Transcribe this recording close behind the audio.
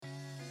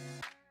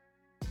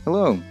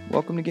Hello,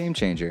 welcome to Game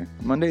Changer.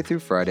 Monday through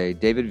Friday,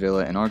 David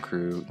Villa and our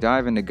crew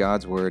dive into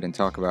God's Word and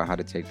talk about how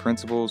to take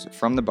principles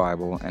from the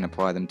Bible and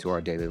apply them to our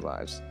daily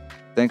lives.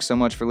 Thanks so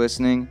much for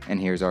listening,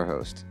 and here's our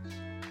host.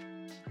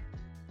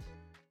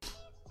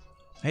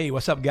 Hey,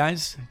 what's up,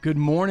 guys? Good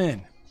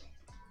morning.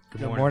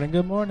 Good morning.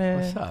 Good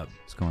morning. What's up?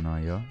 What's going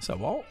on, y'all? What's up,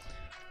 Walt?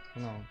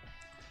 Hello.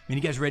 You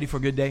guys ready for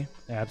a good day?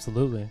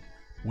 Absolutely.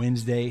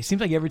 Wednesday. It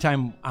seems like every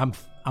time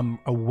I'm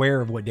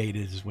aware of what day it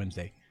is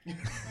Wednesday.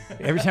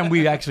 Every time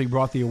we actually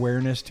brought the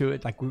awareness to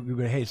it, like we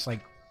go, hey, it's like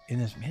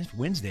it's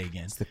Wednesday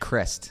again. It's the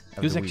crest of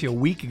It was the actually week.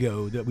 a week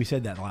ago that we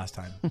said that last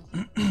time.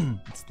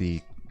 It's the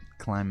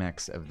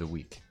climax of the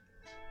week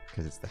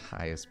because it's the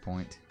highest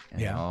point, and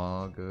Yeah. it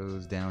all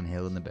goes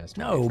downhill in the best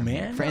way. No, from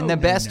man. here. In No, the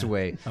no, best no.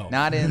 way, Oh.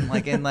 not in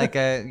like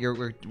a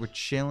we're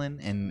chilling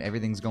and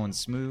everything's going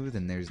smooth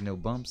and there's no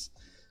bumps.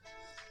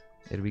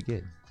 It'll be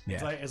good.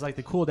 Yeah. It's like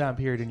the cool down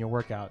period in your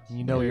workout.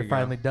 You know There you're you go.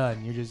 finally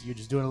done. You're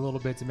just doing a little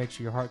bit to make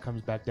sure your heart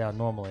comes back down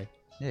normally.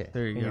 Yeah.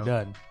 There And you you're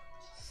go. done.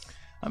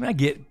 I mean, I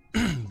get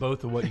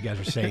both of what you guys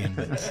are saying,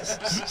 but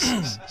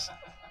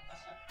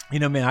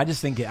man, I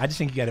just think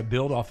you got to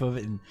build off of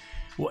it. And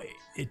well,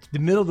 it's the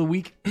middle of the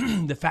week.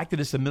 The fact that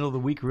it's the middle of the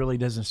week really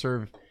doesn't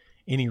serve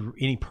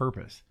any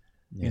purpose.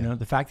 Yeah. You know,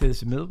 the fact that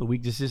it's the middle of the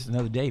week, this is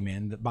another day,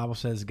 man. The Bible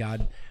says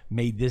God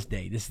made this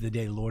day. This is the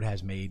day the Lord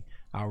has made.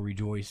 I'll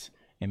rejoice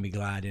and be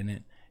glad in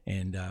it.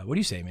 And what do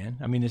you say, man?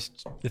 I mean,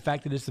 it's the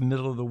fact that it's the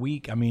middle of the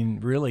week. I mean,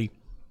 really.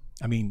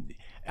 I mean,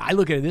 I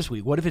look at it this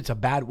week. What if it's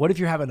what if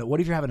you're having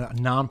a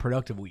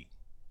non-productive week?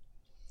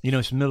 You know,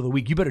 it's the middle of the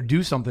week. You better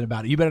do something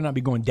about it. You better not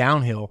be going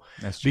downhill.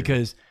 That's true.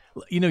 Because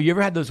you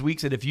ever had those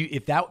weeks that if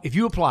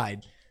you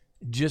applied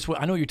just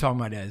what I know what you're talking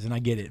about, Ez, and I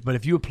get it. But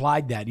if you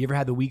applied that, you ever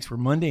had the weeks where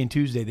Monday and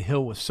Tuesday the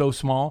hill was so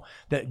small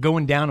that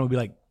going down would be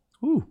like,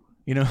 whoo,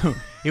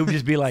 it would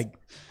just be like,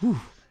 whoo.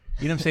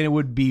 You know what I'm saying? It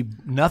would be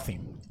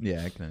nothing.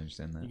 Yeah, I can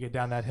understand You that. get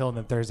down that hill, and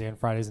then Thursday and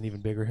Friday is an even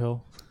bigger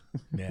hill.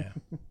 Yeah.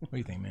 What do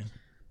you think, man?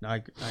 No,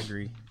 I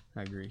agree.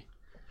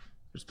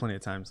 There's plenty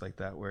of times like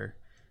that where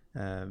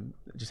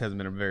it just hasn't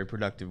been a very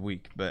productive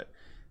week. But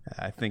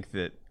I think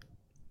that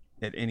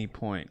at any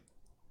point,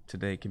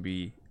 today can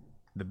be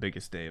the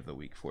biggest day of the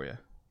week for you.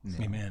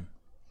 Yeah. Amen.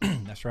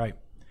 That's right.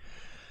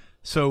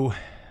 So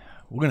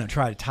we're going to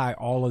try to tie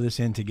all of this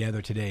in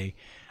together today.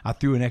 I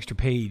threw an extra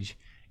page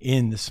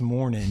in this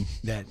morning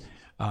that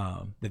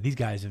these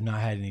guys have not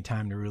had any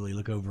time to really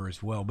look over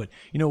as well. But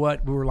you know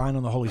what? We're relying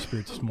on the Holy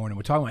Spirit this morning.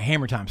 We're talking about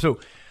hammer time. So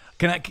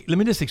let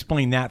me just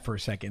explain that for a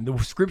second. The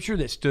scripture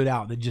that stood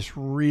out that just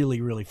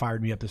really, really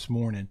fired me up this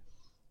morning.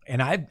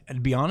 And to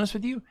be honest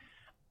with you,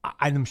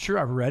 I'm sure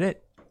I've read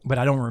it, but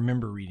I don't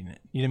remember reading it.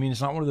 You know what I mean?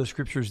 It's not one of those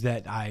scriptures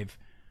that I've,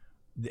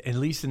 at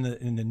least in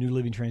the New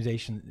Living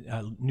Translation,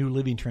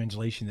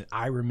 that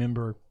I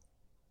remember,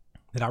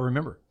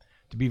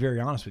 to be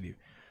very honest with you.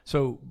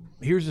 So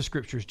here's the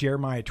scriptures,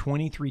 Jeremiah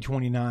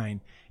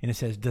 23:29, and it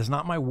says, "Does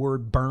not my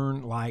word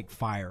burn like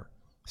fire,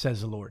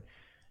 says the Lord?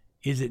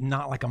 Is it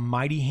not like a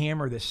mighty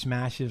hammer that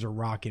smashes a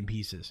rock in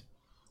pieces?"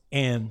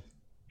 And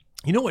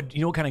you know what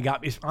kind of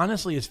got me?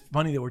 It's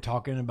funny that we're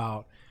talking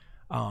about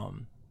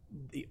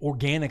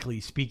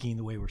organically speaking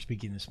the way we're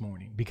speaking this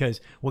morning, because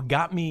what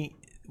got me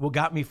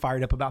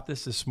fired up about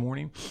this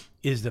morning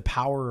is the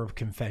power of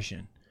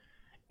confession.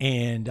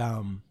 And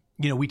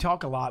we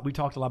talked a lot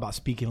about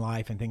speaking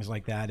life and things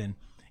like that, and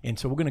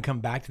so we're going to come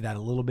back to that a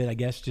little bit, I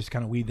guess, just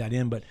kind of weave that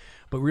in, but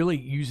really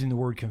using the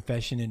word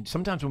confession. And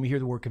sometimes when we hear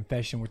the word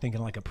confession, we're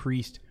thinking like a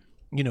priest,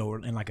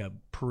 and like a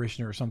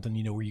parishioner or something,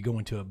 where you go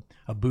into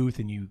a booth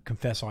and you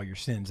confess all your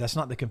sins. That's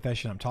not the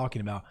confession I'm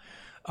talking about.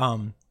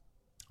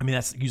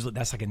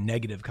 That's like a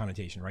negative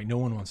connotation, right? No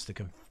one wants to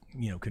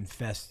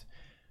confess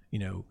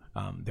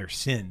their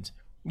sins.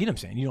 You know what I'm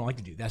saying? You don't like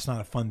to do. That's not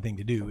a fun thing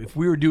to do. If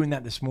we were doing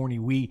that this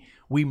morning,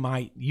 you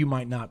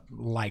might not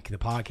like the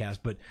podcast.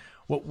 But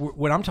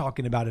what I'm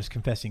talking about is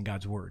confessing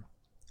God's word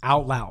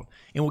out loud.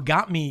 And what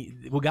got me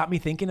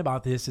thinking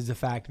about this is the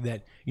fact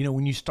that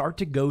when you start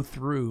to go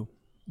through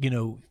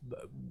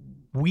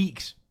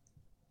weeks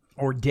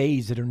or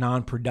days that are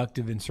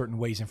non-productive in certain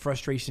ways and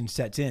frustration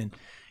sets in,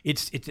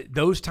 it's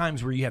those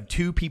times where you have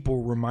two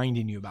people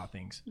reminding you about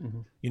things.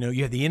 Mm-hmm.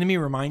 You have the enemy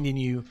reminding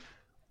you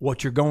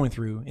what you're going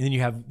through, and then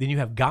you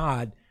have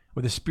God,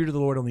 or the Spirit of the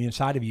Lord on the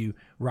inside of you,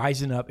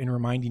 rising up and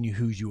reminding you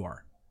whose you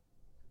are.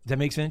 Does that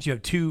make sense? You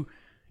have two.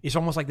 It's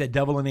almost like that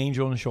devil and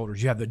angel on the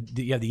shoulders. You have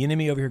the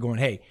enemy over here going,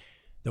 "Hey,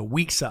 the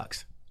week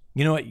sucks.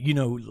 You know what?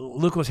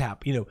 Look what's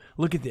happened.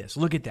 Look at this.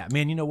 Look at that.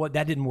 Man, you know what?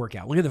 That didn't work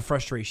out. Look at the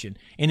frustration."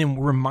 And then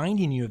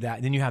reminding you of that.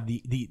 And then you have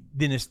the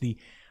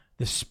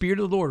Spirit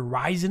of the Lord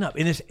rising up,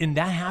 and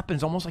that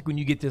happens almost like when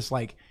you get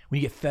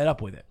fed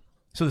up with it.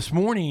 So this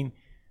morning,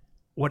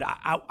 what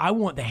I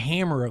want the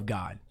hammer of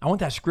God. I want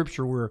that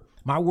scripture where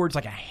my word's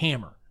like a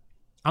hammer.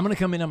 I'm going to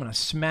come in, I'm going to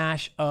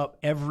smash up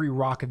every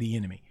rock of the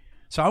enemy.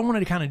 So I wanted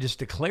to kind of just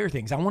declare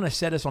things. I want to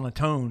set us on a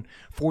tone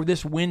for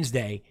this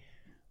Wednesday,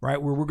 right,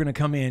 where we're going to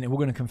come in and we're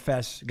going to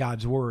confess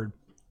God's word.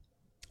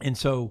 And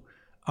so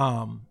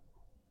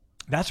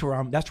that's where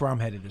I'm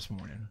headed this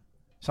morning.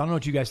 So I don't know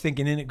what you guys think,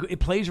 and then it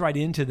plays right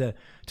into the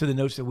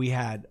notes that we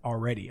had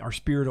already. Our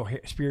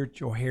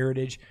spiritual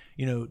heritage,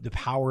 the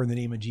power in the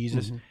name of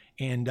Jesus,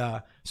 and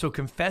so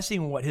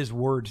confessing what His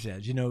Word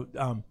says,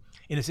 and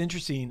it's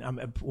interesting.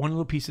 One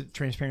little piece of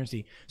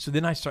transparency. So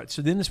then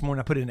this morning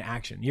I put it into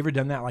action. You ever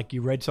done that? Like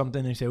you read something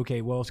and you say,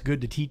 okay, well, it's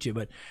good to teach it,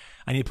 but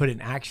I need to put it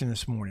in action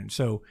this morning.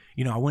 So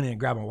I went in and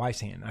grabbed my wife's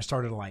hand. And I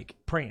started like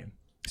praying.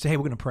 I said, hey,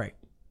 we're going to pray.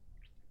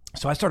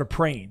 So I started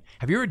praying.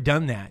 Have you ever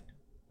done that?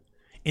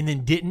 And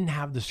then didn't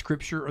have the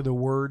scripture or the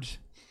words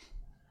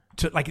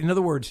to, like, in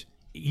other words,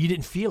 you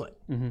didn't feel it.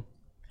 Mm-hmm.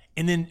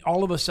 And then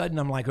all of a sudden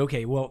I'm like,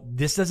 okay, well,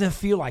 this doesn't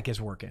feel like it's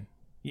working.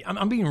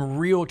 I'm being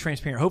real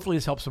transparent. Hopefully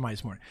this helps somebody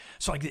this morning.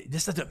 So like,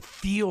 this doesn't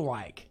feel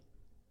like.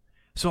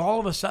 So all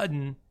of a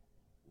sudden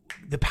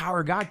the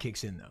power of God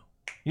kicks in though.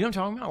 You know what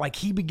I'm talking about? Like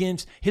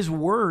His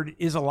Word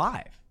is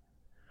alive.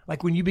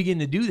 Like when you begin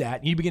to do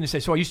that, you begin to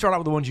say, so you start out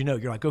with the ones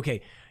you're like,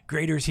 okay,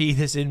 greater is He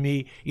that's in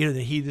me, than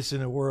he that's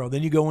in the world.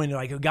 Then you go into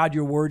like, oh, God,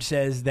 your Word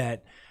says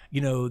that,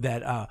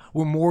 that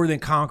we're more than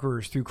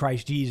conquerors through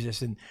Christ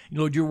Jesus. And,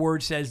 Lord, your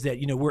Word says that,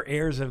 we're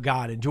heirs of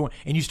God and join.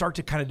 And you start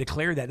to kind of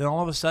declare that. And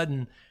all of a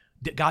sudden,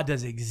 God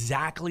does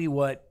exactly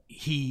what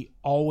He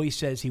always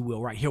says He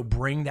will, right? He'll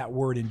bring that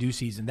word in due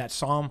season. That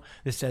psalm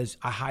that says,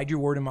 I hide your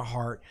word in my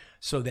heart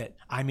so that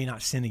I may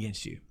not sin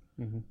against you.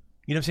 Mm-hmm.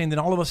 You know what I'm saying? Then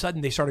all of a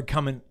sudden they started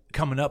coming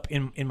up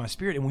in my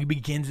spirit, and we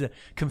begin to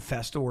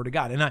confess the word of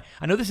God. And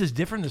I know this is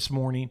different this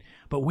morning,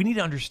 but we need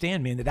to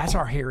understand, man, that's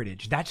our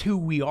heritage. That's who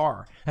we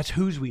are. That's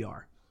whose we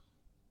are.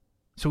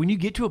 So when you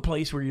get to a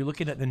place where you're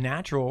looking at the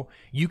natural,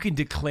 you can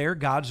declare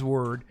God's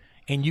word,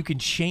 and you can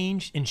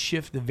change and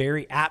shift the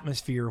very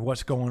atmosphere of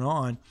what's going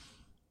on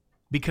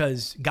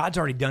because God's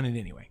already done it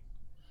anyway.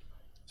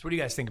 So what do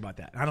you guys think about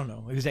that? I don't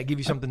know. Does that give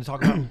you something to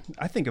talk about?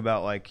 I think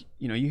about, like,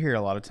 you hear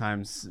a lot of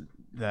times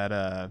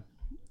that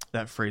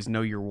that phrase,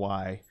 know your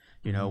why,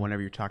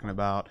 whenever you're talking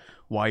about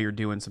why you're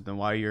doing something,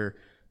 why you're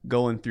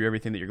going through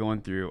everything that you're going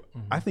through.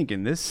 Mm-hmm. I think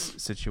in this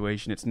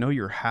situation, it's know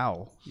your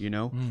how,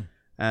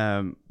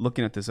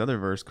 looking at this other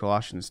verse,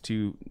 Colossians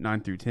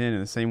 2:9-10, in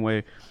the same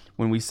way,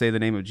 when we say the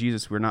name of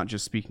Jesus, we're not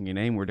just speaking a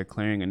name, we're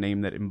declaring a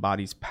name that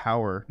embodies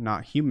power,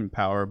 not human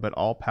power, but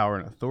all power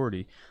and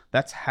authority.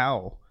 That's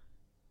how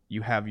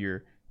you have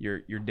your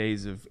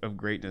days of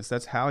greatness.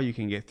 That's how you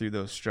can get through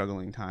those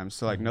struggling times.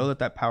 So, like, know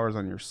that power is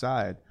on your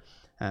side.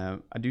 I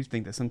do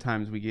think that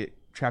sometimes we get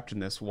trapped in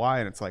this why,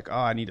 and it's like, oh,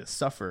 I need to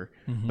suffer,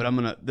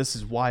 but this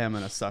is why I'm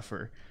going to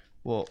suffer.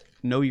 Well,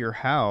 know your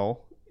how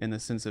in the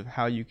sense of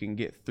how you can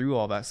get through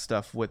all that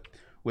stuff with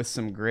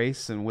some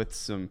grace and with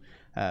some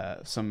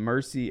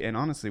mercy, and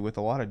honestly with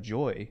a lot of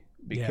joy,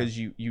 because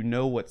you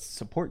know what's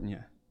supporting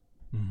you.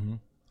 Mm-hmm.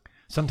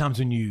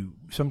 Sometimes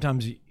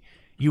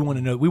you want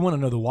to know, we want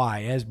to know the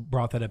why. Az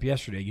brought that up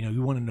yesterday.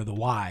 You want to know the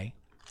why,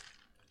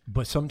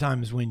 but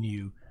sometimes when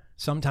you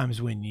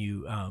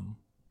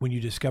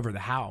discover the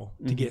how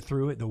to get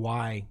through it, the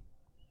why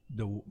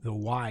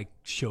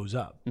shows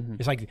up. Mm-hmm.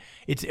 It's like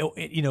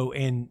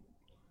and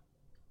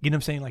you know what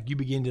I'm saying? Like you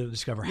begin to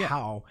discover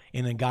how,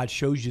 and then God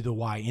shows you the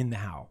why in the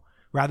how,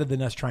 rather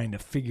than us trying to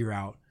figure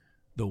out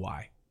the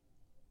why.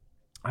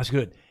 That's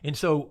good. And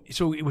so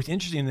it was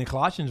interesting in the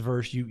Colossians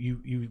verse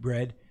you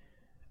read,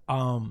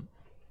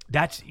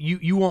 that's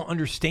you won't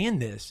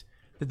understand this,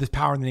 that there's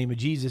power in the name of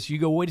Jesus. You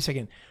go, wait a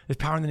second, there's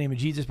power in the name of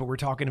Jesus, but we're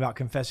talking about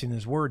confessing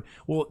His word.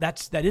 Well,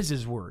 that is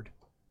His word.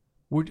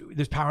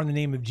 There's power in the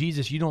name of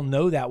Jesus. You don't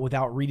know that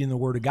without reading the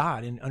Word of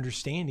God and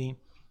understanding,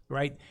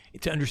 right?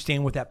 To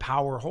understand what that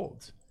power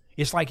holds.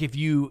 It's like if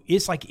you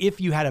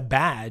had a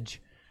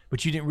badge,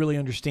 but you didn't really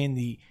understand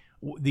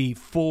the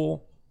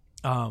full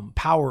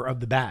power of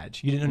the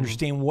badge. You didn't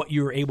understand what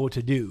you were able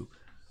to do.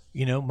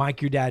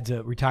 Mike, your dad's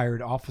a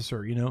retired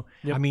officer, Yep.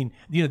 I mean,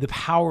 the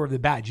power of the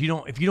badge.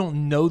 If you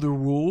don't know the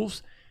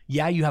rules,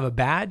 you have a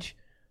badge.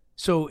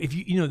 So if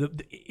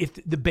if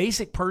the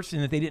basic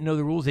person, if they didn't know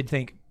the rules, they'd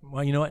think,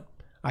 well, you know what?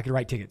 I could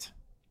write tickets.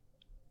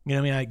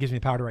 It gives me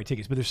the power to write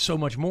tickets. But there's so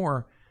much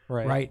more,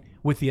 right?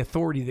 With the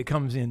authority that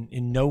comes in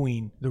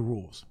knowing the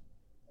rules.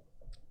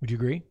 Would you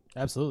agree?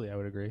 Absolutely, I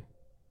would agree.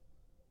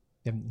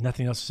 You have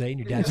nothing else to say, and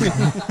your dad's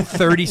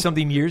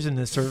 30-something years in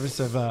the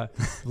service of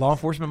law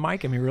enforcement,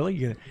 Mike? I mean, really?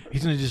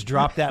 He's going to just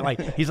drop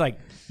that? He's like,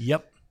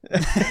 yep.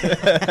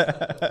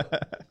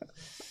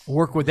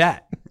 Work with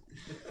that.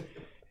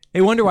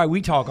 They wonder why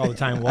we talk all the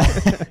time, Walt.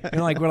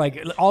 We're like,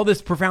 all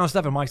this profound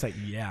stuff, and Mike's like,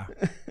 yeah,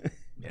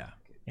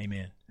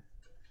 amen.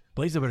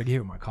 Blaze better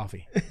give him my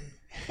coffee.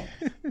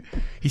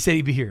 He said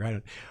he'd be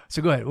here.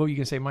 So go ahead. What were you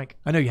going to say, Mike?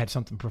 I know you had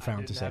something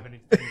profound to say.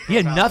 You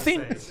had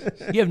nothing?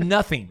 You have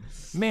nothing.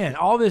 Man,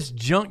 all this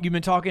junk you've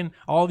been talking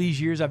all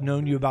these years I've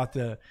known you about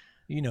the,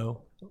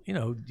 your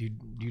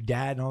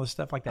dad and all this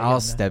stuff like that. I'll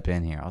step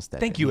in here.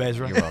 Thank you,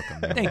 Ezra. You're welcome.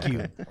 Thank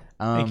you.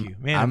 Thank you.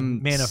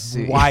 Man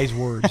of wise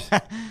words.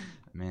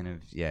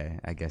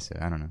 I guess so.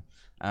 I don't know.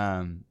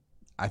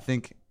 I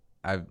think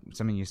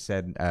something you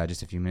said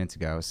just a few minutes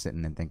ago, I was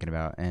sitting and thinking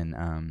about, and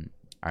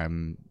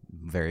I'm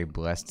very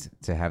blessed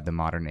to have the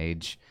modern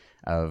age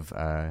of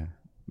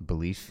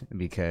belief,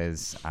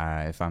 because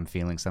if I'm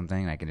feeling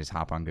something, I can just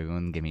hop on Google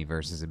and give me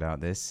verses about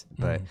this.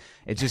 But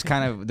it's just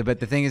kind of, but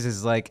the thing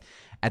is like,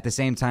 at the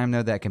same time,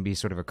 though, that can be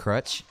sort of a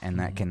crutch, and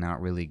that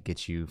cannot really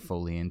get you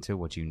fully into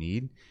what you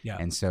need. Yeah.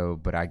 And so,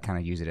 but I kind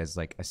of use it as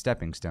like a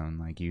stepping stone,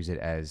 like use it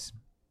as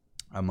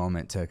a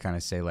moment to kind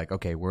of say like,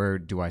 okay, where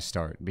do I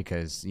start?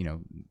 Because, you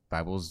know,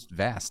 Bible's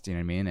vast, you know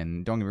what I mean?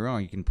 And don't get me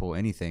wrong, you can pull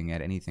anything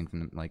at anything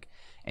from like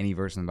any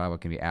verse in the Bible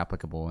can be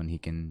applicable and he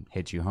can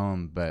hit you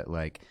home, but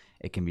like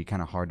it can be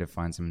kind of hard to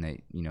find something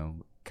that, you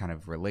know, kind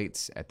of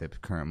relates at the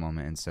current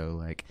moment. And so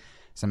like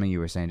something you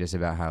were saying just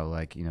about how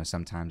like, you know,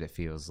 sometimes it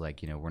feels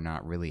like, you know, we're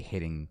not really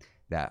hitting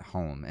that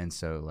home. And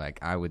so like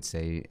I would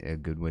say a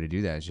good way to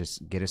do that is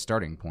just get a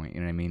starting point,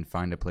 you know what I mean?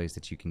 Find a place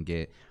that you can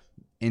get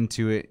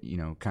into it, you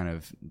know, kind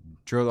of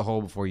drill the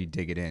hole before you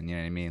dig it in, you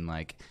know what I mean?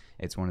 Like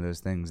it's one of those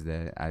things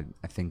that I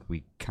think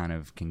we kind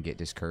of can get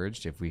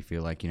discouraged if we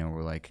feel like, you know,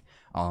 we're like,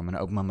 oh, I'm going to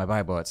open up my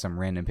Bible at some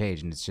random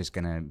page and it's just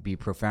going to be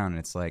profound. And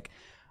it's like,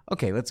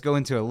 okay, let's go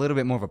into a little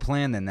bit more of a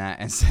plan than that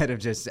instead of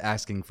just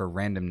asking for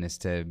randomness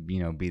to,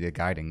 you know, be the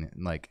guidance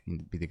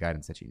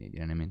that you need, you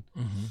know what I mean?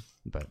 Mm-hmm.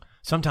 But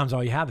sometimes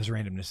all you have is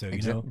randomness, though,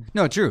 you know?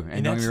 No, true.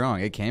 And don't get me wrong,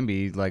 it can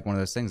be like one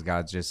of those things.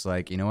 God's just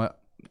like, you know what?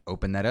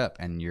 Open that up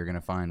and you're going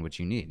to find what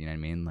you need. You know what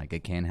I mean? Like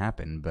it can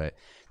happen, but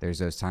there's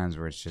those times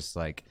where it's just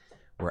like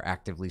we're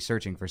actively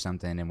searching for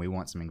something and we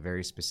want something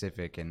very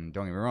specific. And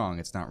don't get me wrong,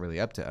 it's not really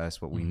up to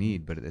us what we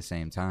need, but at the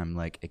same time,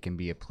 like it can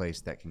be a place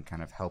that can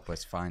kind of help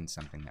us find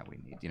something that we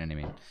need. You know what I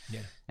mean?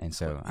 Yeah. And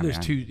so there's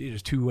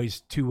two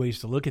ways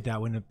to look at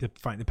that when to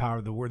find the power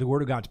of the word. The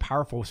word of God's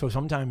powerful. So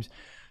sometimes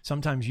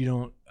you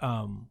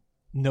don't,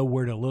 know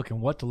where to look and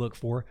what to look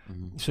for,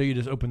 so you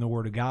just open the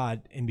Word of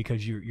God, and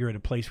because you're at a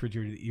place where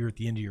you're at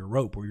the end of your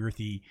rope, or you're at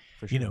the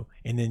you know,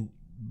 and then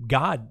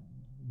God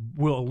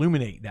will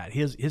illuminate that.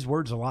 His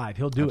Word's alive.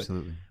 He'll do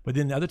Absolutely. it. But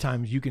then other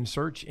times you can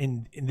search,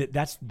 and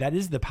that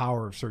is the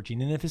power of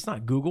searching. And if it's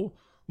not Google,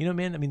 you know,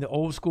 man, I mean, the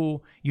old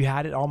school, you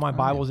had it. All my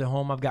Bibles at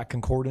home, I've got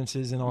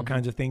concordances and all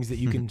kinds of things that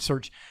you can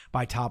search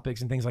by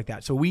topics and things like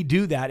that. So we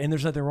do that, and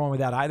there's nothing wrong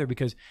with that either,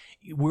 because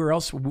where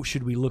else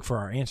should we look for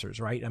our answers,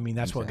 right? I mean,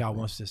 that's what God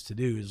wants us to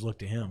do, is look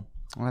to Him.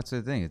 Well, that's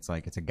the thing. It's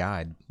like it's a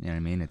guide. You know what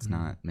I mean? It's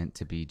not meant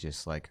to be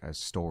just like a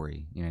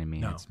story. You know what I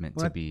mean? No. It's meant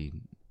to be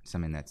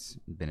something that's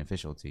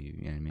beneficial to you.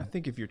 You know what I mean? I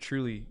think if you're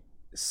truly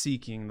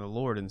seeking the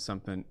Lord in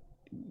something,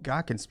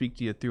 God can speak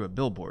to you through a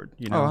billboard.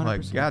 You know,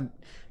 like God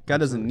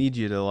doesn't need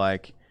you to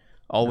like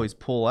always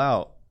pull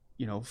out,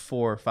 you know,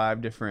 4 or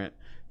 5 different,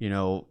 you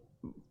know,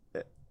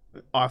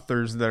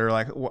 authors that are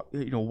like,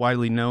 you know,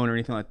 widely known or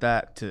anything like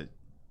that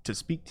to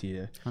speak to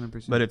you.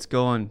 100%. But it's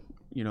going,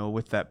 you know,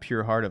 with that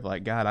pure heart of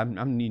like, God,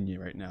 I'm needing you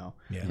right now.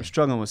 Yeah. I'm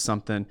struggling with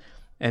something,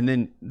 and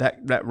then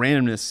that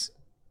randomness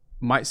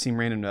might seem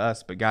random to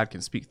us, but God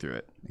can speak through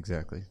it.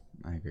 Exactly.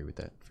 I agree with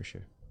that for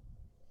sure.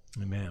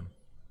 Amen.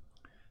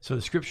 So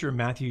the scripture in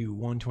Matthew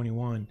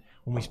 1:21,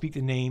 when we speak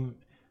the name,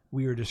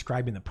 we are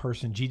describing the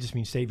person. Jesus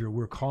means Savior.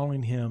 We're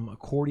calling Him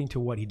according to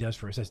what He does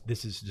for us.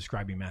 This is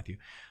describing Matthew.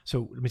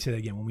 So let me say that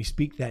again. When we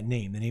speak that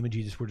name, the name of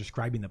Jesus, we're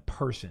describing the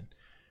person.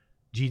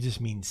 Jesus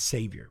means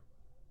Savior.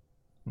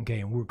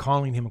 Okay, and we're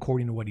calling Him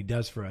according to what He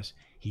does for us.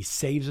 He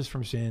saves us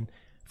from sin,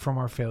 from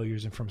our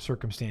failures, and from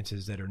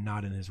circumstances that are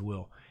not in His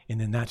will.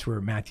 And then that's where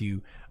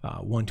Matthew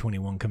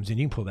 1:21 comes in.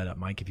 You can pull that up,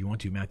 Mike, if you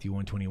want to, Matthew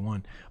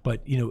 1:21.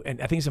 But, you know,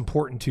 and I think it's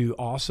important to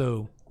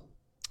also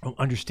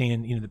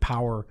understand, you know, the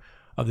power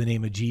of the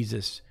name of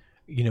Jesus,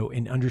 you know,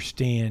 and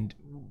understand,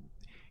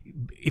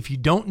 if you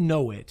don't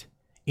know it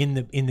in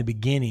the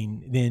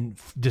beginning, then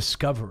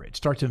discover it,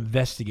 start to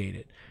investigate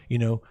it, you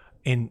know,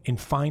 and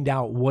find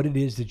out what it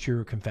is that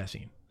you're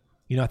confessing.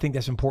 You know, I think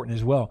that's important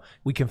as well.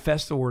 We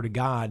confess the Word of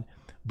God,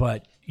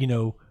 but, you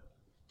know,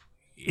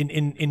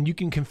 and you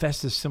can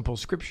confess the simple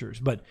scriptures,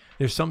 but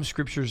there's some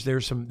scriptures,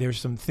 there's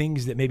some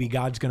things that maybe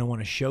God's going to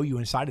want to show you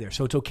inside of there.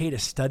 So it's okay to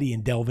study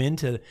and delve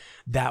into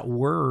that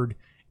word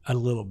a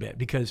little bit,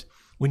 because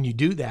when you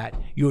do that,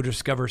 you'll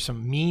discover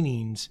some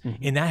meanings,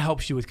 and that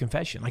helps you with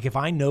confession. Like if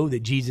I know that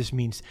Jesus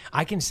means,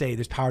 I can say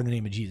there's power in the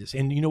name of Jesus.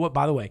 And you know what,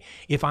 by the way,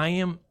 if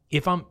I'm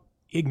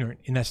ignorant,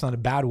 and that's not a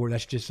bad word,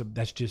 that's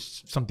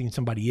just something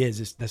somebody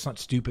is. That's not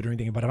stupid or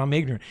anything. But if I'm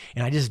ignorant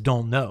and I just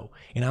don't know,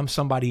 and I'm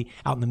somebody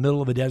out in the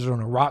middle of a desert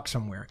on a rock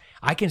somewhere,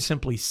 I can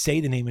simply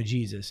say the name of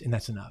Jesus, and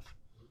that's enough.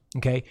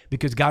 Okay,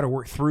 because God will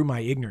work through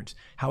my ignorance.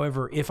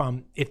 However,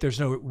 if there's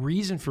no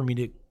reason for me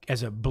to,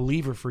 as a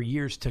believer for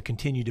years, to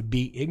continue to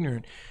be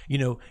ignorant, you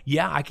know,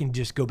 I can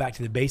just go back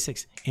to the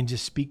basics and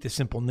just speak the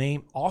simple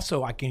name.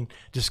 Also, I can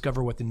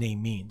discover what the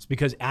name means,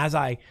 because as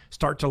I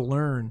start to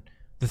learn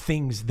the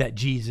things that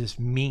Jesus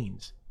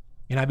means,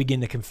 and I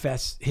begin to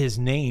confess His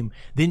name,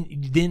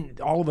 then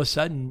all of a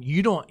sudden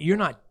you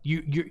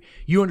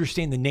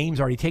understand the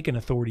name's already taken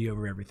authority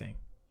over everything.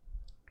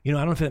 You know,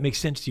 I don't know if that makes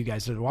sense to you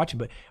guys that are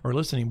watching or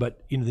listening,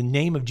 but you know, the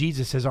name of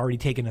Jesus has already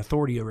taken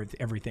authority over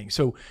everything.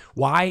 So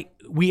why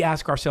we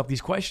ask ourselves these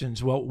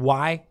questions? Well,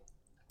 why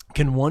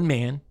can one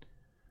man,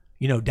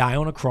 die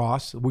on a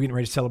cross? We're getting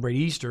ready to celebrate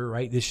Easter,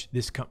 right?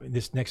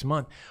 This next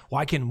month.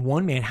 How can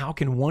one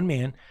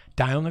man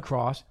die on the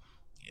cross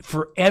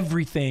for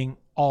everything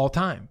all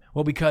time?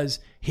 Well, because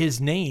his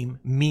name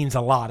means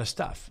a lot of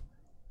stuff.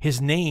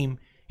 His name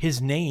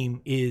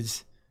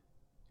is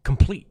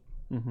complete.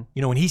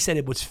 When he said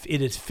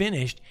it is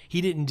finished,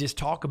 he didn't just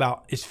talk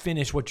about it's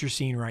finished, what you're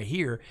seeing right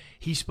here.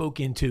 He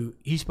spoke into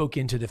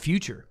the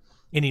future,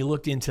 and he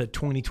looked into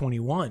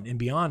 2021 and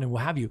beyond and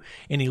what have you.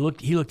 And he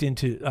looked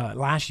into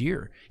last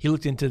year. He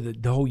looked into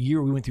the whole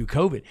year we went through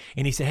COVID,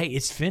 and he said, hey,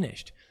 it's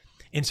finished.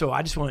 And so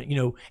I just want,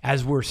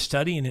 as we're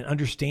studying and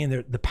understand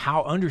the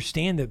power,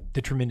 understand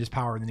the tremendous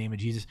power in the name of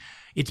Jesus,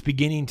 it's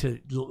beginning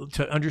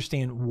to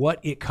understand what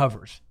it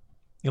covers.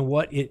 And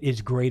what it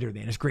is greater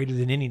than. It's greater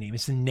than any name.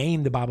 It's the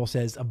name the Bible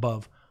says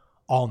above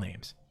all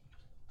names.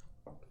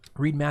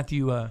 Read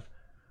Matthew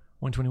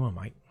 121,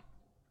 Mike.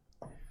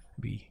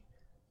 Be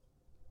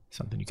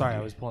something you can Sorry,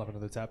 do. I was pulling up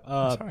another tab.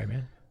 Sorry,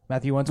 man.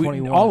 Matthew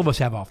 121. All of us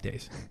have off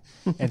days.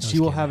 And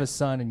she will have a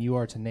son, and you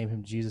are to name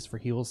him Jesus, for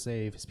he will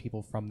save his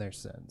people from their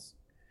sins.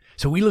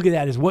 So we look at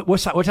that as what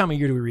time of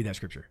year do we read that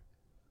scripture?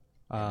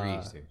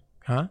 Easter.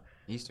 Huh?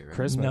 Easter, right?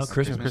 Christmas. No,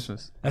 Christmas.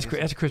 Christmas.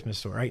 That's a Christmas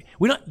story, right?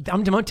 We don't.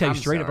 I'm going to tell you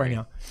straight up right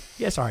now.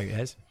 Yeah, sorry,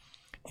 guys.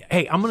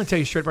 Hey, I'm going to tell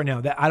you straight up right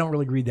now that I don't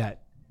really read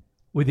that,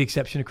 with the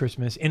exception of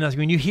Christmas. And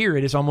when you hear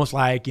it, it's almost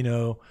like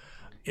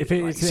If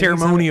it's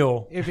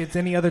ceremonial. If it's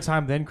any other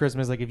time than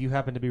Christmas, like if you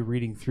happen to be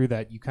reading through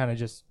that, you kind of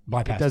just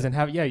Bypass it. Doesn't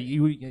have you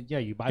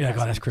bypass. You're like,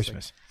 oh, that's it.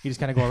 Christmas. You just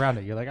kind of go around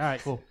it. You're like, all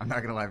right, cool. I'm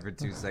not gonna lie. For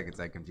 2 seconds,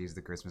 I confused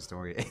the Christmas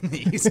story and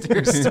the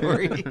Easter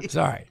story. It's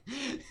all right.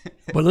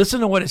 But listen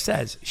to what it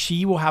says.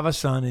 She will have a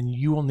son, and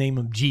you will name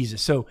him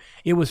Jesus. So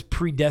it was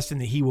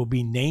predestined that he will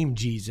be named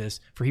Jesus,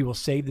 for he will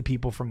save the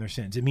people from their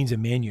sins. It means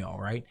Emmanuel,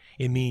 right?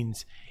 It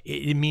means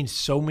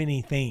so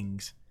many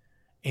things,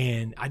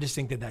 and I just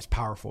think that that's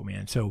powerful,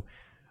 man. So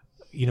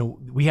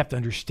we have to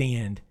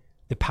understand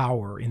the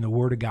power in the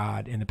Word of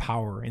God and the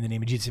power in the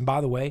name of Jesus. And by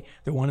the way,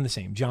 they're one and the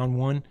same.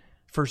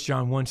 1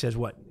 John 1 says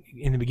what?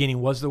 In the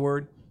beginning was the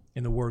Word,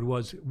 and the Word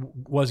was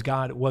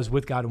God, was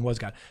with God, and was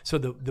God. So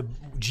the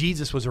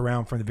Jesus was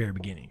around from the very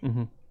beginning.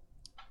 Mm-hmm.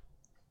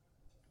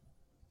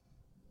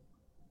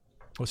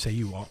 What say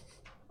you, Walt?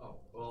 Oh,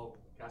 well,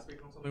 can I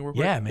speak on something real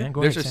quick? Yeah, man.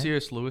 Go There's ahead. a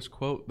C.S. Lewis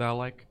quote that I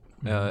like.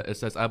 It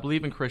says, I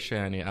believe in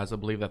Christianity as I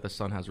believe that the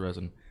sun has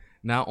risen.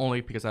 Not only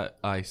because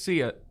I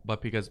see it,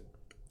 but because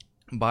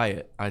by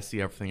it, I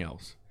see everything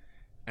else.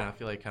 And I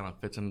feel like it kind of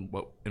fits in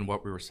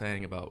what we were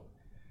saying about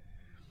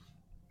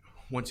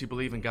once you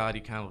believe in God,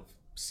 you kind of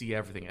see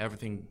everything.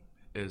 Everything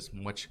is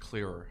much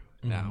clearer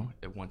now.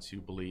 Once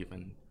you believe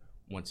and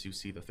once you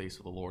see the face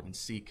of the Lord and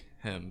seek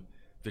Him,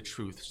 the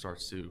truth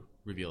starts to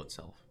reveal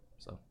itself.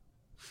 So,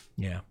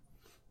 Yeah.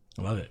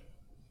 I love it.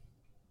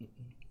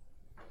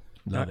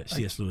 Love it.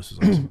 C.S. Lewis is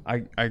awesome.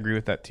 I agree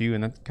with that too,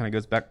 and that kind of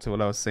goes back to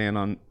what I was saying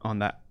on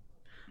that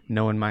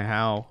knowing my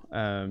how.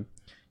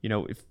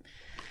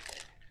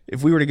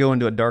 If we were to go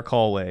into a dark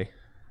hallway,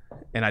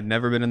 and I'd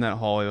never been in that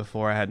hallway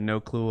before, I had no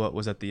clue what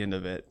was at the end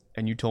of it,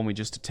 and you told me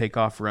just to take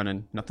off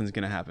running, nothing's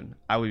gonna happen,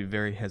 I would be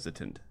very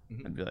hesitant.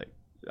 I'd be like,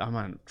 I'm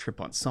gonna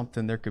trip on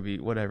something. There could be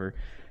whatever.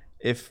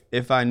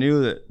 If I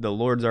knew that the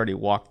Lord's already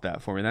walked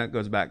that for me, that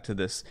goes back to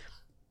this.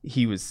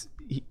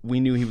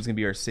 We knew He was gonna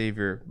be our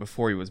Savior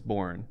before He was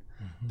born.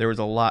 There was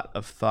a lot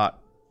of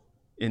thought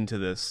into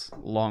this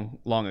long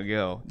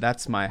ago.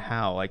 That's my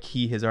how. Like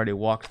He has already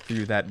walked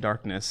through that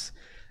darkness,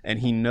 and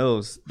He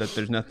knows that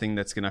there's nothing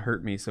that's going to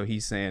hurt me. So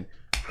He's saying,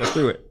 go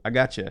through it. I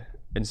got you.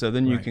 And so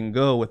then you can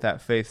go with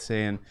that faith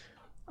saying,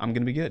 I'm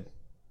going to be good.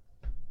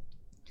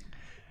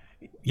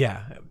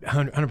 Yeah,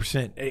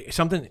 100%.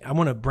 Something I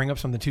want to bring up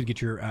something too to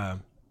get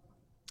your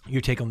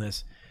take on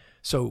this.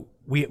 So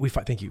we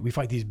fight. Thank you. We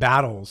fight these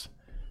battles,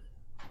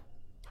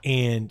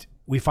 and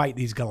we fight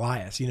these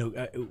Goliaths.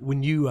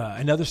 When you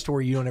another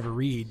story you don't ever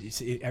read.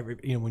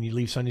 When you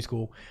leave Sunday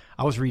school,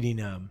 I was reading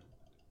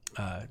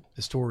the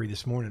story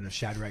this morning of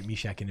Shadrach,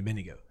 Meshach, and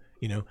Abednego.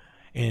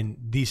 And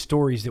these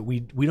stories that we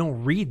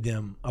don't read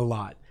them a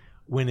lot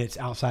when it's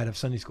outside of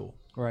Sunday school.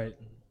 Right.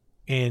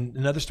 And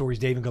another story is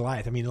David and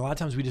Goliath. I mean, a lot of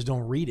times we just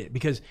don't read it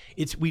because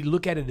we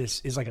look at it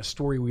as like a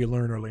story we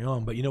learn early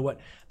on. But you know what?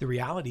 The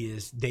reality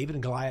is David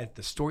and Goliath,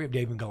 the story of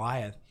David and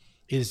Goliath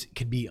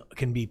can be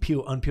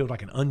unpeeled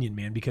like an onion,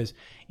 man, because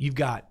you've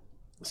got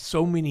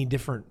so many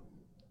different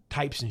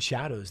types and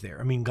shadows there.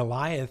 I mean,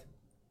 Goliath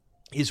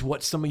is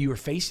what some of you are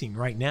facing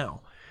right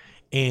now.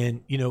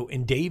 And,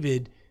 in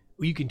David,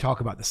 you can talk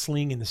about the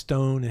sling and the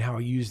stone and how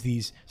he used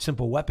these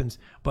simple weapons,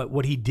 but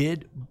what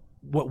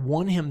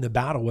won him the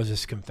battle was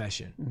his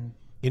confession. Mm-hmm.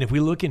 And if we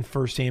look in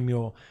 1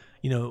 Samuel,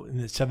 in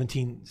the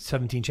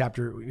 17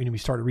 chapter, when we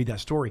start to read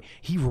that story,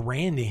 he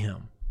ran to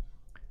him.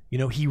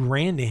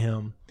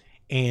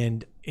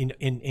 And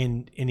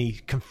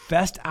he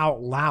confessed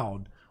out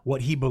loud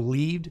what he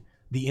believed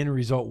the end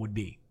result would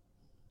be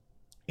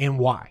and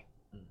why.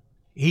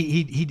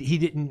 He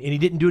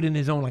didn't do it in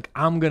his own, like,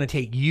 I'm going to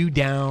take you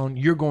down.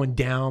 You're going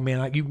down, man.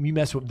 Like, you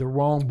mess with the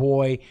wrong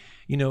boy.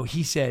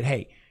 He said,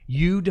 hey,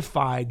 You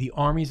defied the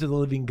armies of the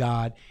living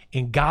God,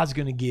 and God's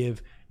going to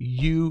give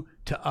you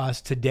to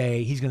us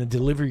today. He's going to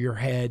deliver your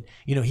head.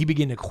 He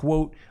began to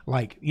quote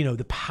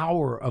the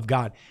power of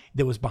God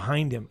that was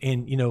behind him.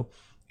 And,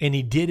 and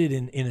he did it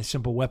in a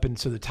simple weapon.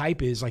 So the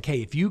type is like,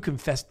 hey, if you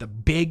confess the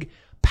big,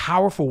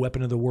 powerful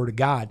weapon of the word of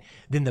God,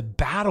 then the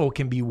battle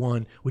can be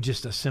won with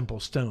just a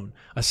simple stone,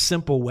 a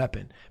simple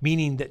weapon.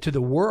 Meaning that to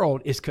the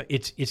world,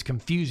 it's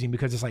confusing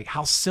because it's like,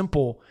 how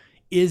simple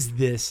is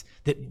this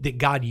that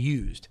God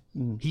used?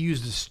 He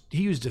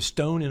used a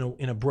stone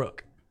in a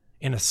brook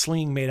and a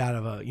sling made out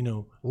of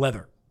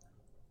leather.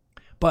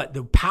 But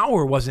the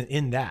power wasn't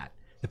in that.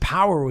 The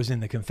power was in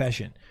the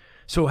confession.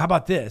 So how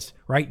about this,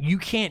 right? You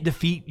can't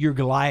defeat your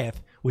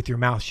Goliath with your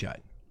mouth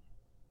shut.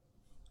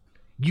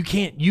 You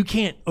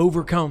can't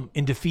overcome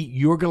and defeat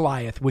your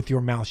Goliath with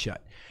your mouth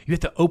shut. You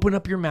have to open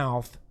up your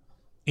mouth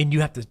and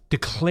you have to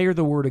declare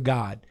the word of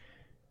God.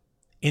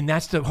 And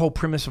that's the whole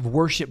premise of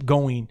worship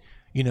going,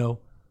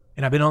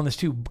 and I've been on this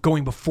too,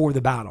 going before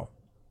the battle.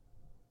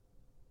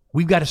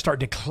 We've got to start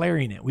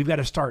declaring it. We've got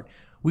to start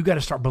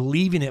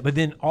believing it, but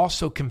then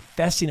also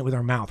confessing it with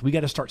our mouth. We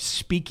got to start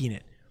speaking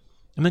it.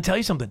 I'm going to tell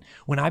you something.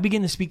 When I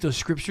began to speak those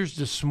scriptures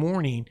this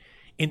morning,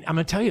 and I'm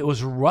going to tell you, it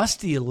was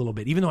rusty a little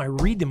bit, even though I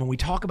read them and we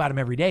talk about them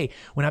every day.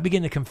 When I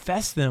begin to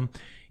confess them,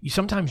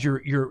 sometimes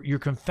your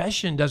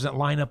confession doesn't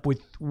line up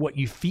with what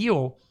you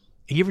feel.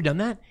 Have you ever done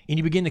that? And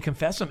you begin to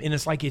confess them, and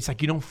it's like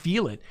you don't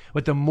feel it.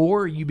 But the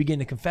more you begin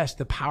to confess,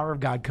 the power of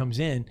God comes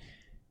in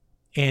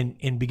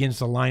and begins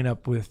to line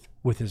up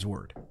with His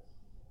word.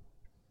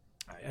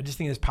 I just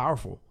think it's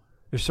powerful.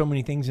 There's so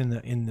many things in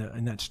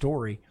that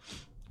story.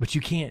 But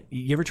you can't.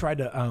 You ever tried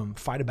to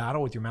fight a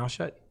battle with your mouth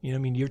shut? You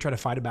ever try to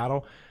fight a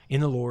battle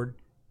in the Lord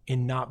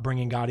and not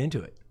bringing God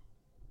into it?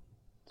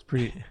 It's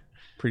pretty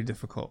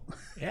difficult.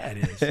 Yeah,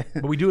 it is.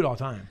 But we do it all the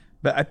time.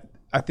 But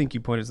I think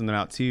you pointed something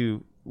out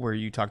too, where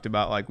you talked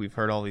about like we've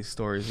heard all these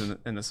stories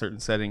in a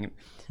certain setting.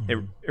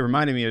 Mm-hmm. It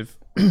reminded me of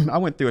I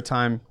went through a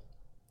time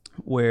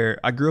where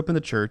I grew up in the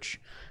church,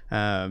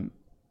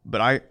 but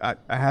I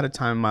had a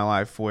time in my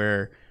life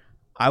where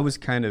I was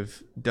kind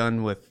of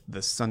done with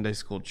the Sunday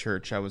school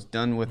church. I was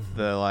done with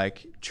the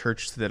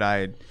church that I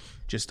had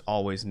just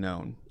always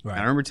known. Right. And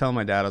I remember telling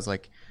my dad, I was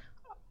like,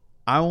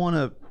 I want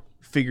to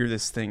figure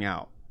this thing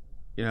out.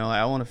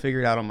 I want to figure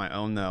it out on my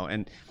own though.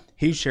 And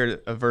he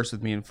shared a verse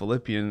with me in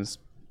Philippians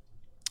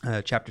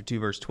chapter 2,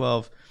 verse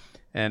 12.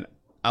 And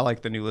I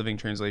like the New Living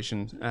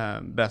Translation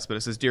best, but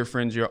it says, "Dear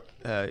friends,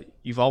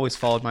 you've always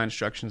followed my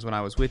instructions when I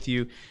was with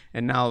you,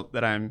 and now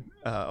that I'm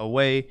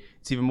away,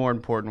 it's even more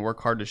important. Work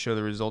hard to show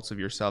the results of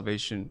your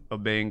salvation,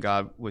 obeying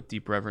God with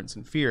deep reverence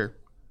and fear."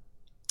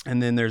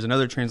 And then there's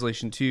another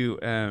translation too.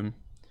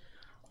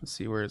 Let's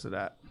see, where is it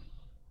at?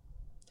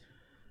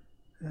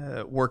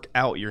 Work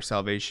out your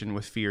salvation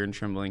with fear and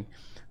trembling.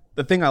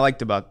 The thing I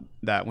liked about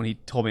that, when he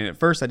told me, at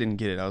first I didn't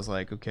get it. I was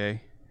like,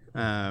 okay.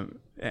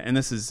 And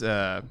this is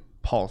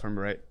Paul, if I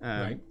remember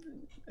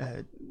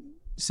right,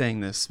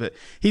 saying this, but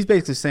he's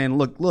basically saying,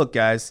 look,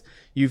 guys,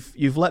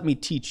 you've let me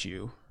teach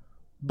you,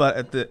 but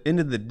at the end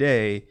of the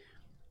day,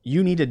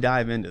 you need to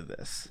dive into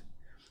this.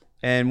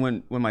 And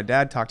when my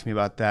dad talked to me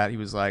about that, he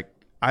was like,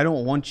 I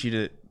don't want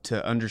you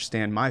to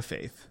understand my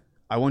faith.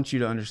 I want you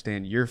to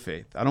understand your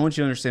faith. I don't want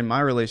you to understand my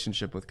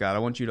relationship with God. I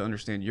want you to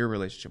understand your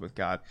relationship with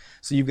God.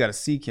 So you've got to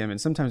seek Him.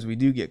 And sometimes we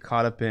do get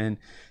caught up in,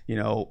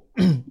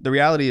 the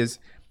reality is,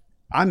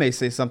 I may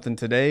say something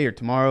today or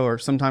tomorrow or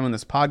sometime on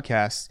this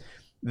podcast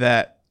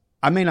that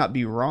I may not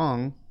be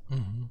wrong,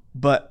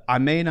 but I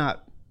may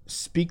not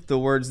speak the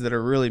words that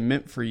are really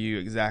meant for you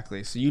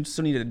exactly. So you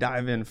still need to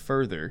dive in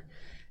further.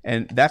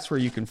 And that's where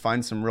you can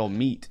find some real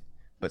meat.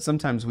 But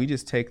sometimes we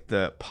just take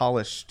the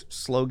polished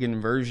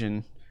slogan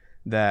version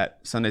that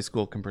Sunday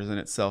school can present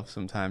itself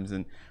sometimes,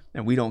 and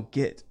we don't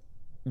get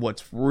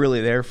what's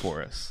really there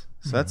for us.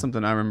 So that's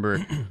something I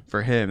remember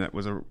for him that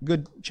was a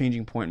good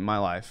changing point in my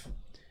life.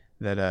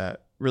 That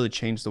really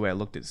changed the way I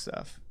looked at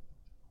stuff.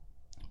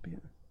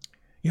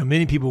 Yeah.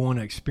 Many people want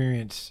to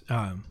experience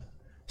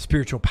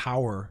spiritual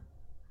power.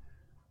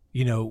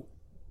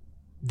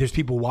 There's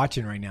people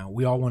watching right now.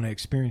 We all want to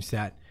experience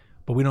that,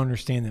 but we don't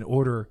understand that in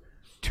order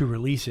to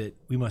release it,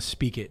 we must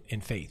speak it in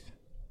faith.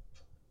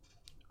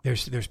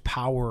 There's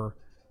power.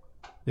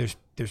 There's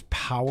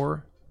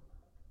power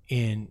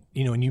in,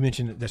 and you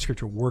mentioned that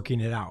scripture, working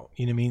it out.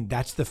 You know what I mean?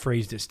 That's the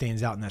phrase that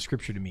stands out in that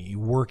scripture to me. You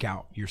work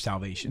out your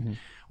salvation.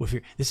 With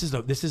your, this is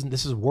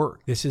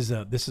work. This is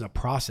a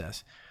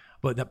process,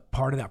 but that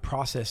part of that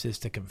process is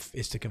to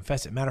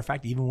confess it. Matter of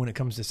fact, even when it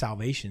comes to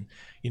salvation,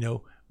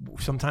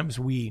 sometimes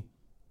we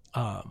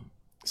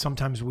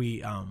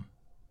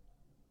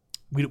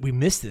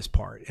miss this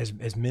part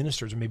as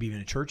ministers, or maybe even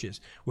in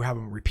churches. We're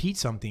having them repeat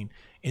something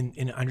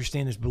and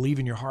understand this, believe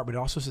in your heart, but it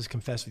also says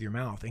confess with your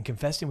mouth. And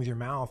confessing with your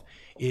mouth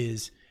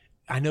is,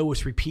 I know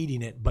it's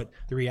repeating it, but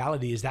the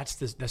reality is that's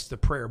the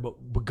prayer.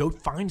 But go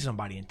find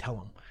somebody and tell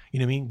them. You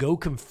know what I mean? Go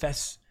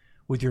confess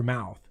with your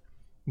mouth,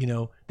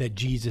 that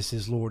Jesus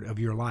is Lord of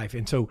your life.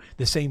 And so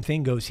the same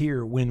thing goes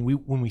here when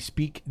we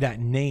speak that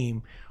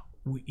name.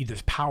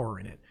 there's power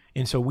in it.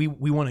 And so we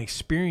want to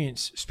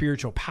experience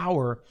spiritual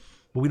power,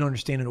 but we don't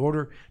understand in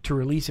order to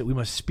release it, we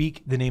must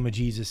speak the name of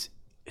Jesus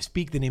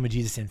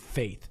in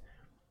faith.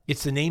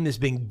 It's the name that's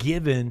been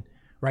given,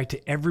 right,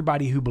 to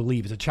everybody who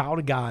believes. As a child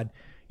of God,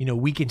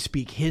 we can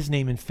speak his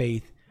name in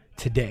faith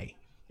today.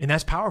 And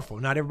that's powerful.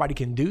 Not everybody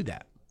can do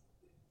that.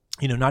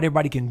 Not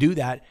everybody can do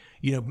that.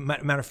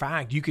 Matter of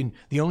fact,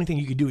 the only thing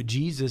you can do with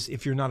Jesus,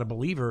 if you're not a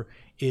believer,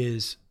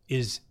 is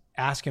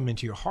ask him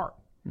into your heart,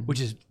 which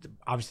is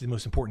obviously the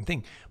most important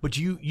thing. But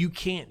you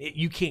can't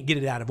get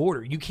it out of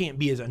order. You can't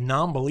be as a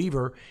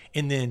non-believer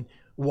and then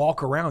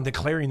walk around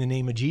declaring the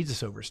name of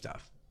Jesus over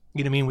stuff.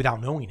 You know what I mean?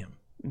 Without knowing him.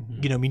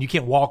 Mm-hmm. You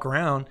can't walk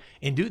around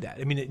and do that.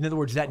 In other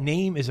words, that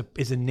name is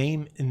a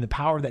name, and the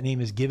power of that name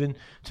is given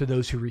to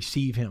those who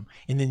receive him.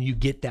 And then you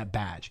get that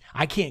badge.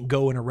 I can't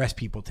go and arrest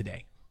people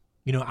today.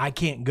 I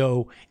can't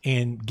go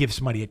and give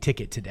somebody a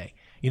ticket today.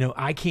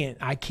 I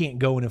can't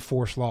go and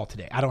enforce law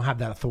today. I don't have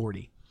that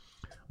authority.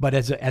 But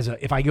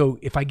if I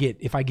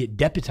get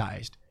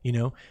deputized,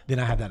 then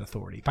I have that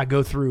authority. If I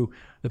go through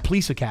the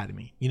police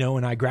academy,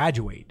 and I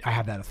graduate, I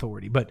have that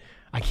authority. But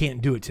I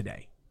can't do it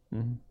today.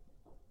 Mm-hmm.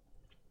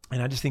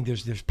 And I just think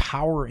there's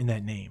power in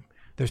that name.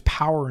 There's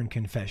power in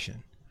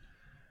confession.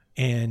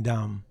 And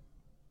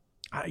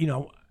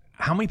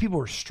how many people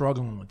are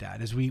struggling with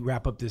that as we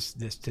wrap up this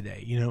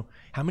today?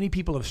 How many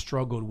people have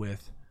struggled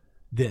with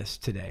this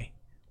today,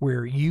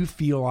 where you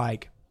feel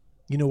like,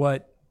 you know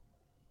what?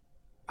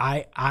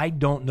 I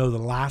don't know the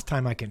last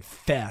time I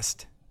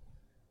confessed,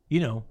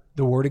 the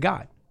word of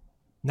God.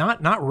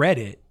 Not read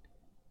it,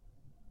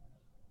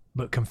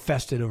 but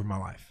confessed it over my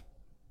life.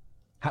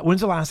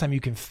 When's the last time you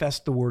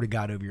confessed the word of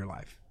God over your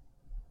life?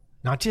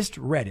 Not just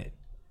read it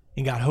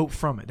and got hope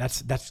from it.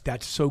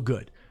 That's so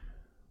good.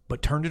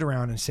 But turned it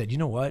around and said, you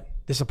know what?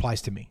 This applies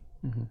to me.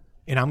 Mm-hmm.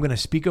 And I'm going to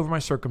speak over my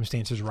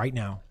circumstances right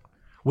now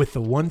with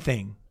the one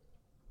thing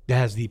that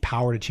has the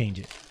power to change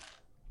it.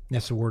 And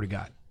that's the word of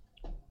God.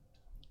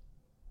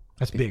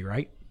 That's big,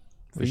 right?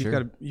 Well, you've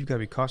got to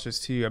be cautious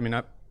too.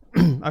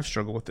 I've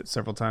struggled with it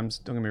several times.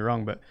 Don't get me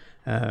wrong, but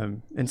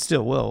and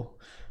still will.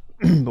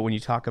 But when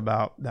you talk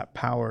about that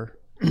power,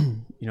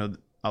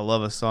 I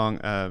love a song.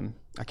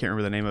 I can't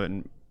remember the name of it,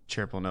 and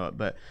Cherub will know it.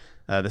 But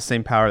the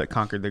same power that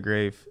conquered the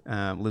grave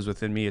lives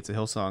within me. It's a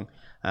Hillsong,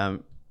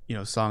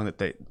 song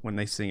that when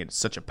they sing it, it's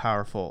such a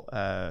powerful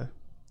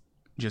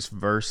just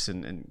verse,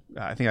 and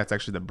I think that's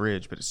actually the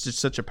bridge. But it's just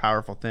such a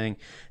powerful thing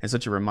and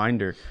such a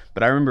reminder.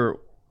 But I remember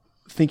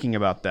thinking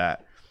about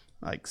that,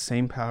 like,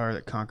 same power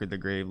that conquered the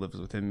grave lives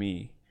within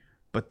me.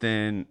 But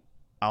then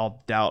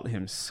I'll doubt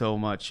him so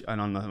much, and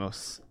on the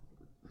most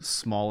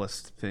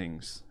smallest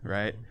things,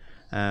 right?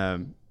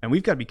 And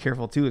we've got to be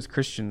careful too as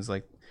Christians.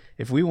 Like,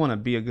 if we want to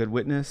be a good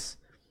witness,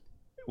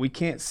 we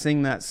can't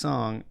sing that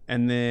song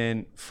and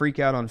then freak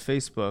out on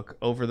Facebook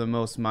over the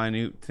most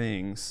minute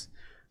things,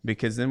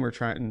 because then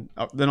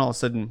then all of a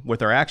sudden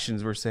with our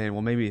actions we're saying,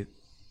 well, maybe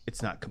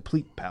it's not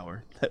complete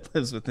power that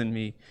lives within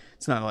me.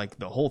 It's not like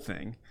the whole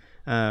thing.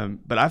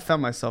 But I've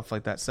found myself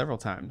like that several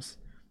times,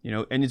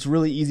 and it's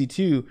really easy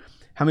too.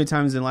 How many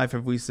times in life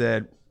have we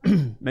said,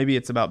 maybe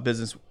it's about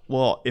business,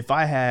 well, if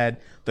I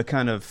had the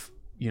kind of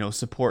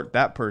support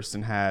that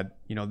person had,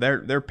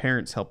 their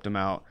parents helped them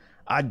out,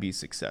 I'd be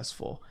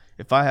successful.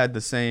 If I had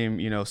the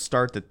same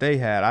start that they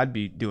had, I'd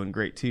be doing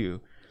great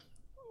too.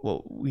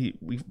 Well, we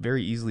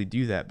very easily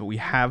do that, but we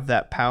have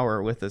that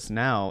power with us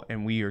now,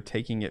 and we are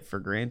taking it for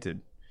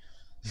granted.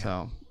 Yeah.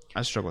 So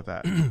I struggle with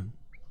that.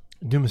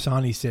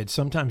 Dumasani said,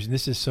 sometimes, and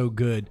this is so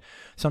good,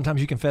 sometimes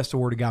you confess the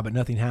word of God, but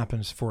nothing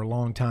happens for a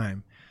long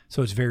time.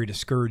 So it's very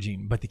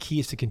discouraging. But the key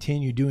is to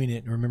continue doing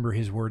it and remember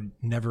his word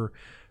never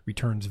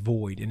returns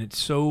void. And it's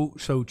so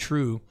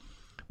true.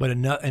 But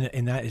and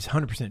that is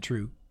 100%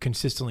 true,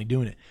 consistently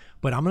doing it.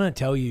 But I'm going to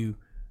tell you,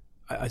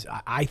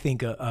 I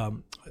think a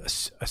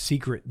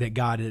secret that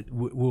God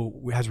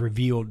has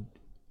revealed,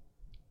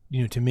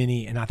 to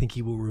many, and I think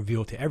he will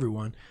reveal to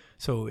everyone.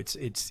 So it's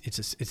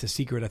a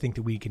secret I think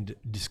that we can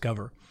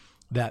discover,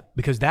 that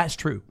because that's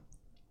true.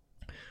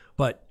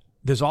 But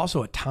there's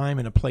also a time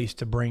and a place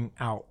to bring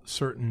out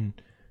certain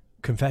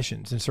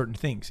confessions and certain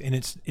things.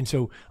 And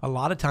so a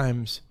lot of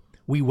times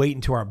we wait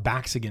until our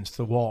back's against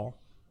the wall,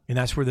 and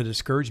that's where the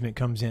discouragement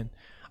comes in.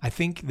 I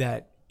think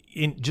that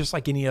just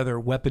like any other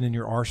weapon in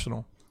your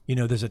arsenal,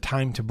 there's a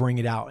time to bring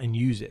it out and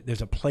use it.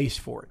 There's a place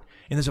for it,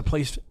 and there's a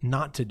place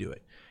not to do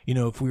it.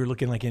 If we were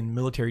looking like in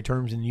military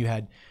terms and you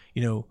had,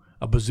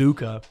 a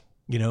bazooka,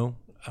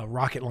 a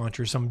rocket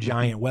launcher, some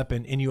giant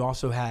weapon, and you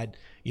also had,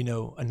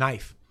 a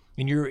knife,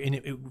 and you're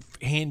in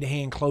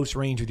hand-to-hand close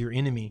range with your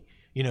enemy,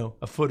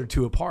 a foot or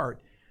two apart,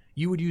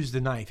 you would use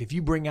the knife. If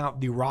you bring out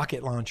the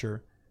rocket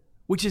launcher,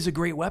 which is a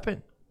great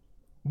weapon,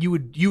 you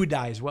would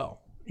die as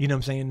well. You know what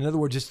I'm saying? In other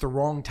words, it's the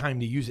wrong time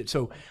to use it.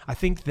 So I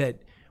think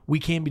that we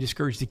can be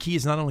discouraged. The key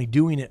is not only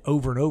doing it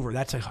over and over.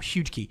 That's a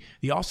huge key.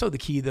 The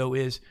key though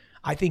is,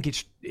 I think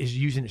is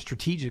using it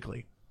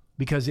strategically,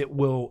 because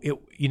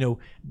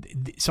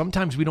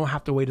sometimes we don't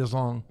have to wait as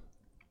long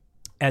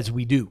as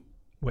we do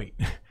wait.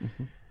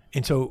 Mm-hmm.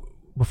 And so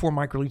before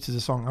Mike releases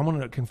the song, I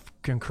want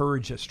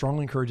to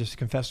strongly encourage us to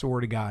confess the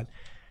word of God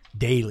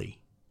daily.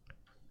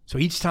 So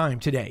each time,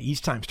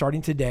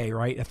 starting today,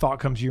 right, a thought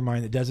comes to your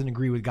mind that doesn't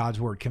agree with God's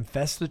word.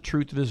 Confess the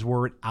truth of his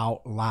word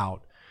out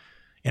loud.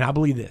 And I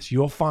believe this.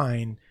 You'll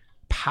find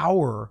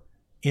power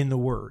in the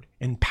word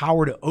and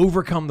power to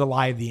overcome the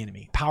lie of the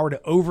enemy, power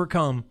to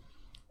overcome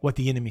what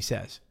the enemy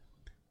says.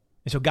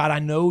 And so, God, I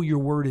know your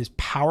word is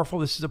powerful.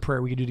 This is a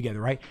prayer we can do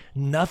together, right?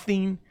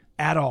 Nothing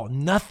at all,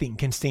 nothing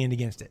can stand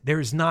against it. There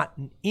is not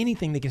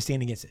anything that can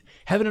stand against it.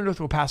 Heaven and earth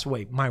will pass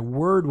away. My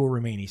word will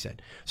remain, he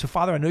said. So,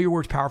 Father, I know your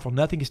word's powerful.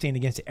 Nothing can stand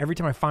against it. Every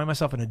time I find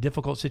myself in a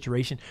difficult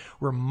situation,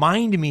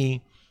 remind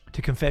me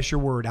to confess your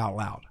word out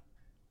loud.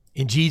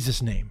 In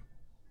Jesus' name.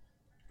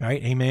 All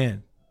right?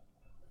 Amen.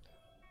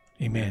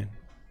 Amen.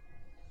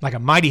 Like a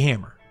mighty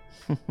hammer.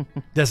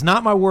 Does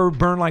not my word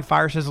burn like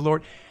fire, says the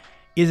Lord?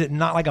 Is it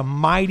not like a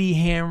mighty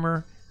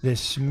hammer that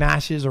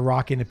smashes a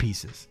rock into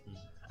pieces?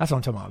 That's what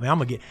I'm talking about, man. I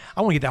want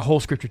to get that whole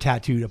scripture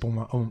tattooed up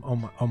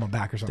on my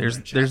back or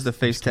something. There's the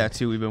face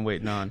tattoo we've been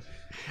waiting on.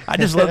 I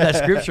just love that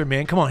scripture,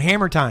 man. Come on,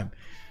 hammer time.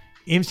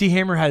 MC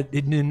Hammer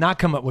did not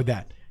come up with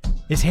that.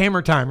 It's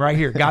hammer time right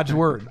here. God's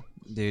word.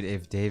 Dude,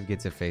 if Dave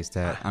gets a face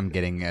tat, I'm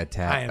getting a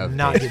tat I am of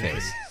not Dave's getting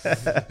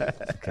face.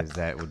 Because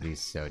that would be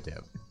so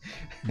dope.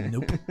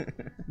 Nope.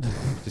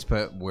 Just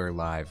put "we're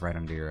live" right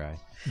under your eye.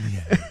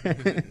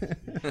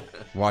 Yeah.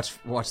 Watch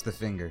the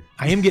finger.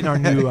 I am getting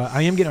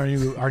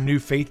our new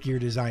Faith Gear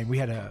design. We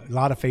had a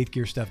lot of Faith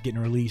Gear stuff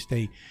getting released.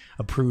 They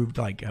approved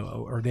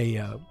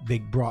they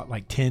brought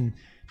like 10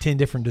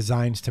 different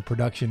designs to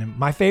production. And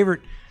my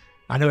favorite,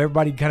 I know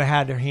everybody kind of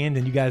had their hand,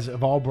 and you guys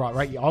have all brought,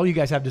 right? All you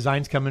guys have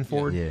designs coming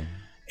forward. Yeah.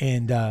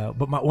 And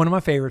but one of my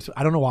favorites,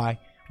 I don't know why,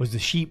 was the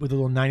sheep with the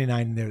little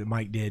 99 in there that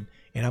Mike did,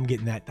 and I'm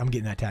getting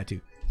that tattoo.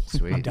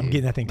 Sweet. I'm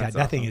getting that thing tattooed. That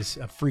awesome. thing is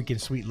a freaking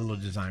sweet little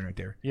design right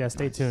there. Yeah,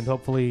 stay tuned.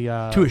 Hopefully,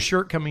 To a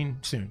shirt coming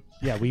soon.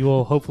 yeah, we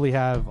will hopefully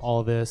have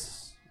all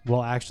this.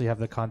 We'll actually have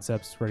the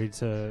concepts ready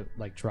to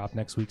like drop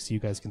next week, so you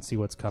guys can see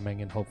what's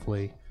coming, and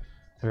hopefully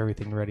have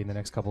everything ready in the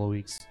next couple of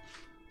weeks.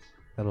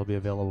 That'll be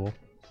available.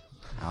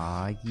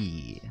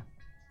 Yeah.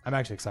 I'm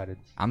actually excited.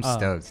 I'm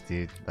stoked,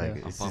 dude. Like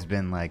yeah. this has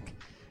been like,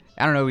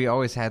 I don't know. We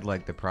always had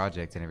like the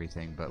project and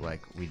everything, but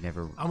like we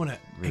never.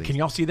 Really Can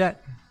y'all see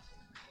that?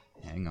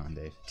 Hang on,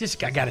 Dave.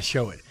 I got to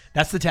show it.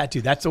 That's the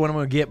tattoo. That's the one I'm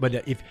going to get. But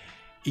if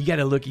you got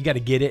to look, you got to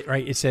get it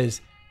right. It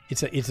says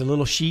it's a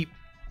little sheep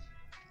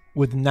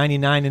with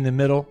 99 in the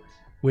middle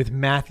with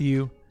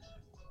Matthew.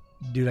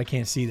 Dude, I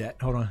can't see that.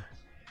 Hold on.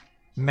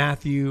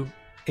 Matthew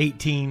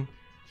 18,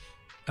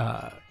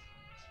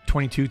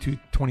 22 to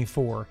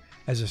 24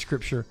 as a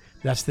scripture.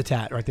 That's the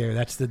tat right there.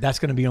 That's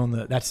going to be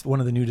that's one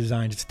of the new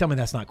designs. Just tell me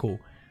that's not cool.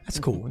 That's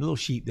cool. A little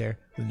sheep there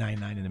with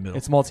 99 in the middle.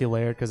 It's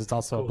multi-layered because it's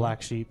also Cool. a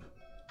black sheep.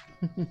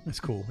 That's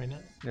cool, isn't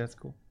it? Yeah, that's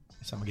cool.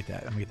 So I'm gonna get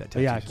that. But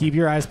tattoo. yeah, keep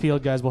your eyes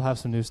peeled, guys. We'll have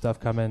some new stuff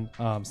coming.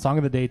 Song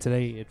of the day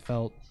today. It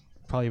felt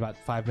probably about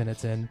 5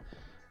 minutes in.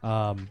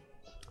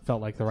 Felt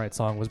like the right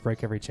song was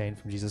 "Break Every Chain"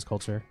 from Jesus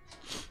Culture.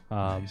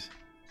 Nice.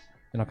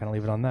 And I'll kind of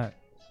leave it on that.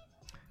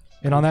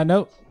 And on that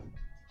note,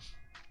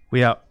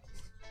 We out.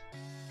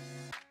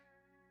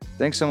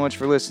 Thanks so much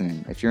for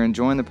listening. If you're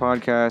enjoying the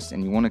podcast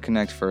and you want to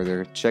connect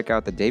further, check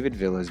out the David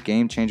Villa's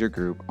Game Changer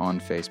group on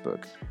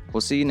Facebook.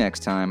 We'll see you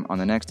next time on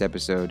the next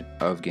episode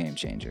of Game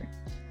Changer.